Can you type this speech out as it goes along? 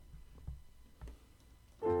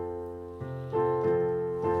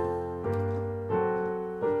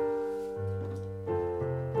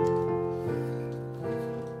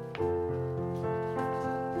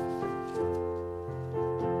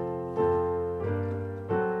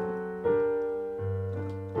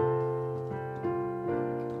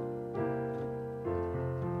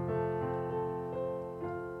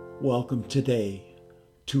Welcome today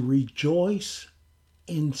to Rejoice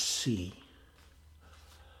and See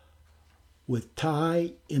with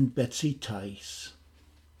Ty and Betsy Tice.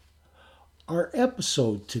 Our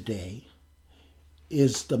episode today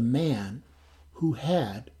is The Man Who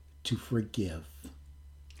Had to Forgive.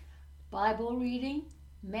 Bible reading,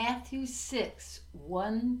 Matthew 6,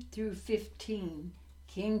 1 through 15,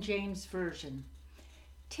 King James Version.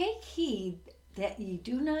 Take heed that ye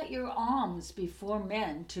do not your alms before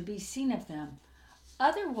men to be seen of them.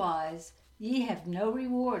 Otherwise ye have no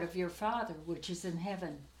reward of your Father which is in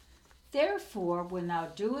heaven. Therefore, when thou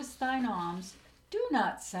doest thine alms, do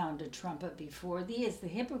not sound a trumpet before thee, as the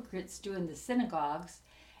hypocrites do in the synagogues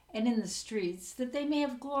and in the streets, that they may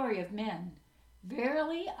have glory of men.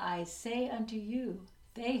 Verily I say unto you,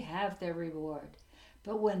 they have their reward.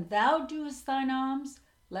 But when thou doest thine alms,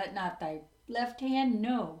 let not thy left hand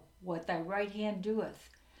know what thy right hand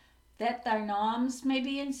doeth, that thine alms may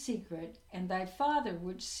be in secret, and thy Father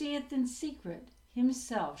which seeth in secret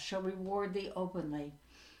himself shall reward thee openly.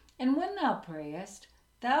 And when thou prayest,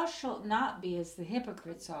 thou shalt not be as the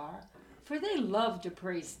hypocrites are, for they love to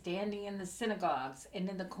pray standing in the synagogues and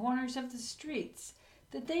in the corners of the streets,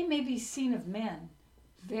 that they may be seen of men.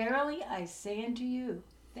 Verily I say unto you,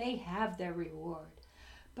 they have their reward.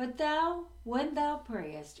 But thou, when thou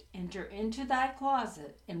prayest, enter into thy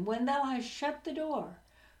closet, and when thou hast shut the door,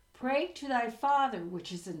 pray to thy Father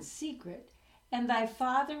which is in secret, and thy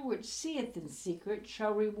Father which seeth in secret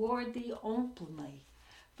shall reward thee openly.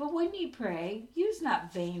 But when ye pray, use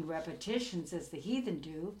not vain repetitions as the heathen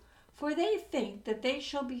do, for they think that they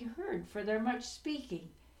shall be heard for their much speaking.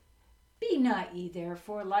 Be not ye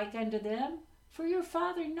therefore like unto them, for your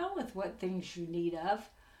Father knoweth what things you need of,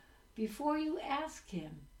 before you ask him.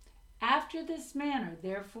 After this manner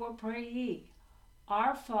therefore pray ye,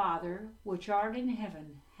 Our Father, which art in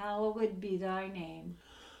heaven, hallowed be thy name.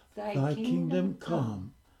 Thy kingdom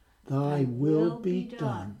come, thy will be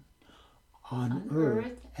done, on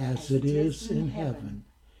earth as it is in heaven.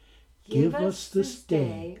 Give us this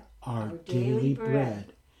day our daily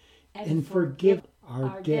bread, and forgive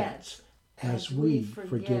our debts as we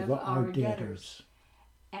forgive our debtors.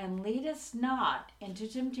 And lead us not into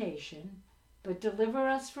temptation, but deliver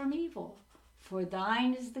us from evil. For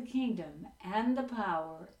thine is the kingdom, and the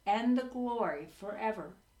power, and the glory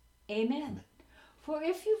forever. Amen. For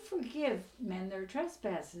if you forgive men their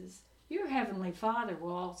trespasses, your heavenly Father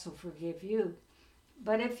will also forgive you.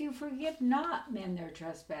 But if you forgive not men their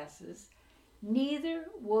trespasses, neither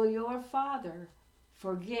will your Father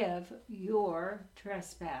forgive your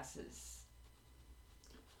trespasses.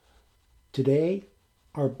 Today,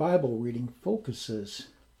 our Bible reading focuses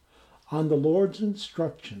on the Lord's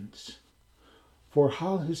instructions for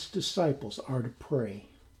how his disciples are to pray.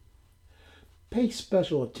 Pay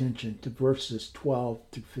special attention to verses 12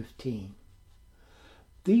 through 15.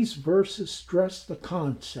 These verses stress the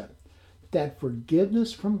concept that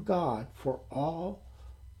forgiveness from God for all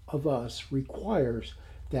of us requires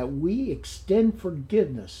that we extend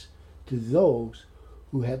forgiveness to those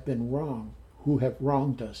who have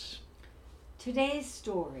wronged us. Today's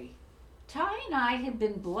story. Ty and I have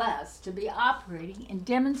been blessed to be operating in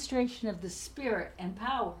demonstration of the Spirit and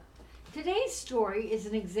power. Today's story is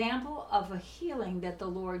an example of a healing that the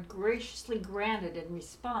Lord graciously granted in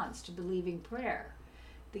response to believing prayer.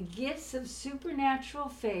 The gifts of supernatural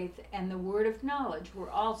faith and the word of knowledge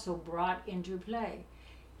were also brought into play.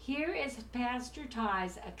 Here is Pastor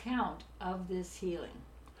Ty's account of this healing.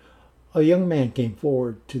 A young man came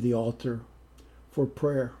forward to the altar for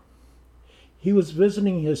prayer. He was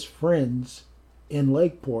visiting his friends in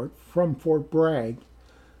Lakeport from Fort Bragg,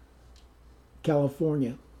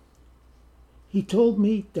 California. He told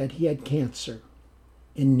me that he had cancer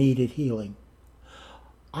and needed healing.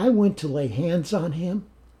 I went to lay hands on him,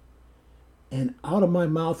 and out of my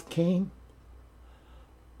mouth came,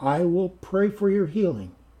 I will pray for your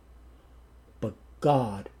healing, but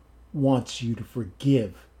God wants you to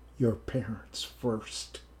forgive your parents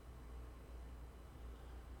first.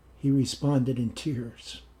 He responded in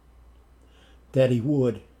tears that he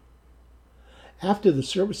would. After the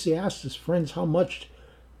service, he asked his friends how much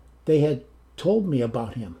they had told me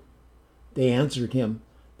about him. They answered him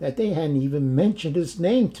that they hadn't even mentioned his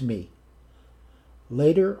name to me.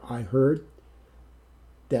 Later, I heard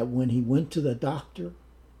that when he went to the doctor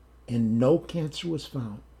and no cancer was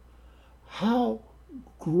found, how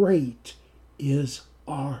great is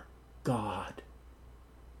our God?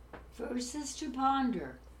 Verses to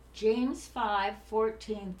ponder. James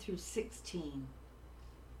 5:14 through 16.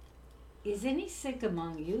 Is any sick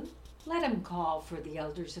among you? Let him call for the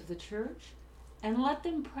elders of the church, and let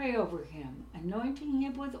them pray over him, anointing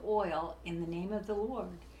him with oil in the name of the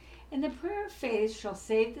Lord. And the prayer of faith shall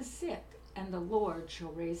save the sick, and the Lord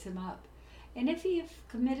shall raise him up. And if he have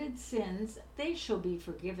committed sins, they shall be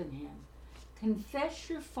forgiven him. Confess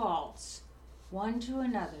your faults one to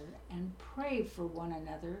another, and pray for one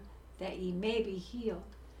another, that ye may be healed.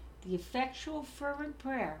 The effectual fervent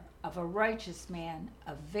prayer of a righteous man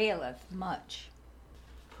availeth much.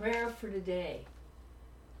 Prayer for today.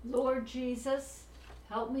 Lord Jesus,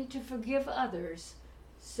 help me to forgive others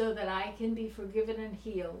so that I can be forgiven and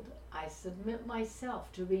healed. I submit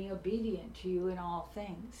myself to being obedient to you in all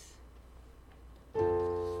things.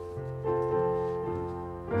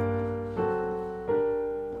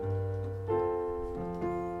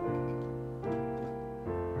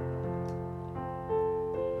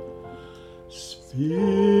 Spirit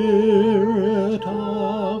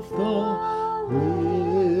of the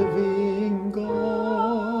living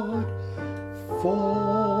God,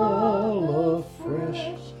 fall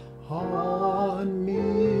afresh on me.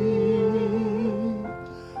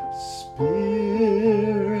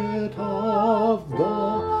 Spirit of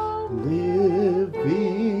the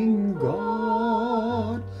living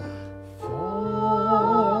God,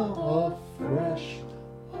 fall afresh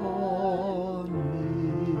on me.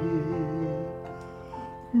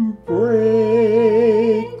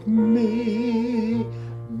 Break me,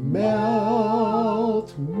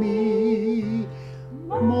 melt me,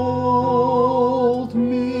 mold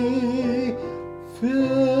me,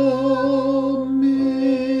 fill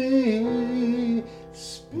me,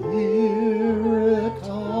 Spirit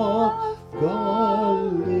of the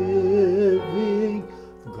living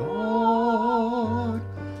God,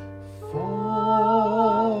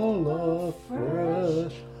 fall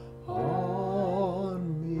afresh on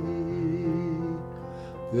me.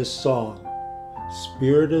 This song,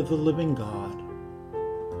 Spirit of the Living God,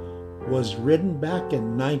 was written back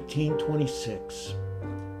in 1926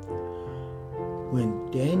 when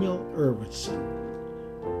Daniel Irvinson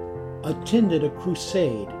attended a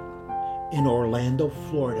crusade in Orlando,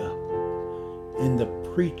 Florida, and the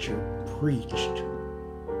preacher preached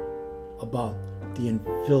about the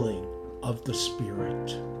infilling of the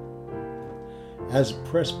Spirit. As a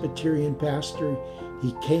Presbyterian pastor,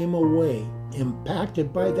 he came away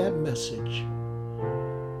impacted by that message.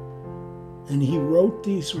 And he wrote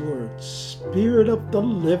these words, Spirit of the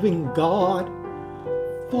living God,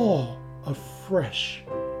 fall afresh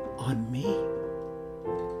on me.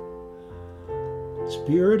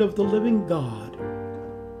 Spirit of the living God,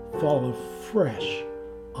 fall afresh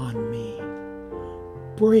on me.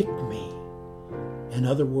 Break me. In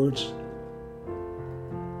other words,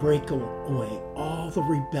 break away all the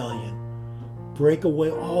rebellion. Break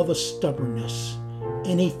away all the stubbornness.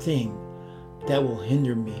 Anything that will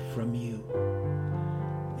hinder me from you.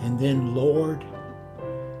 And then, Lord,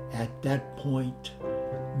 at that point,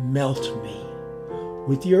 melt me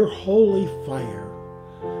with your holy fire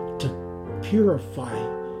to purify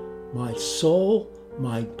my soul,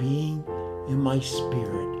 my being, and my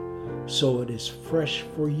spirit, so it is fresh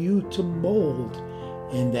for you to mold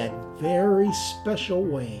in that very special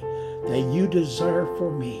way that you desire for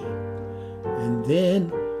me. And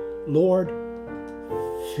then, Lord,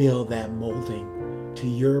 fill that molding to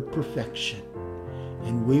your perfection.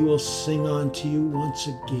 And we will sing unto you once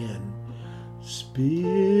again.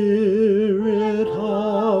 Spirit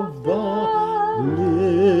of the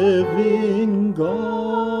living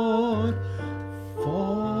God,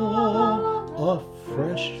 fall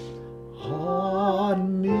afresh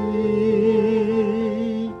on me.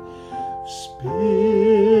 Spirit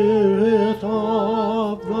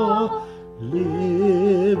of the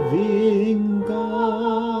living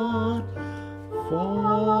God,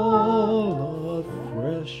 fall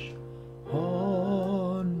afresh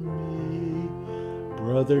on me.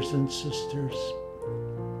 Brothers and sisters,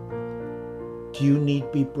 do you need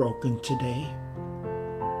to be broken today?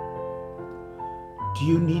 Do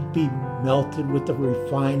you need to be melted with the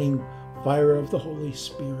refining fire of the Holy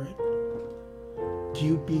Spirit? Do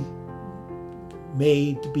you be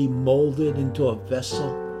made to be molded into a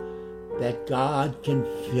vessel that God can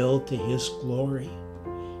fill to His glory?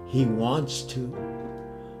 He wants to,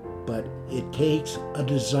 but it takes a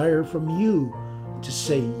desire from you to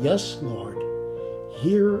say, yes, Lord,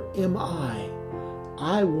 here am I.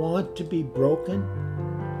 I want to be broken.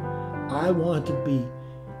 I want to be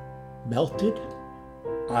melted.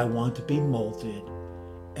 I want to be molded.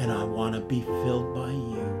 And I want to be filled by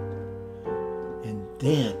you. And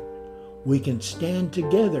then we can stand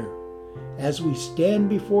together as we stand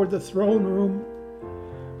before the throne room,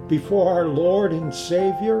 before our Lord and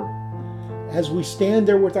Savior, as we stand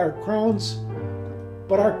there with our crowns,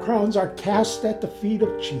 but our crowns are cast at the feet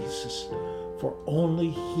of Jesus, for only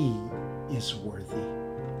He is worthy.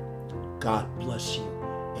 God bless you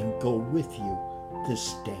and go with you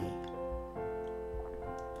this day.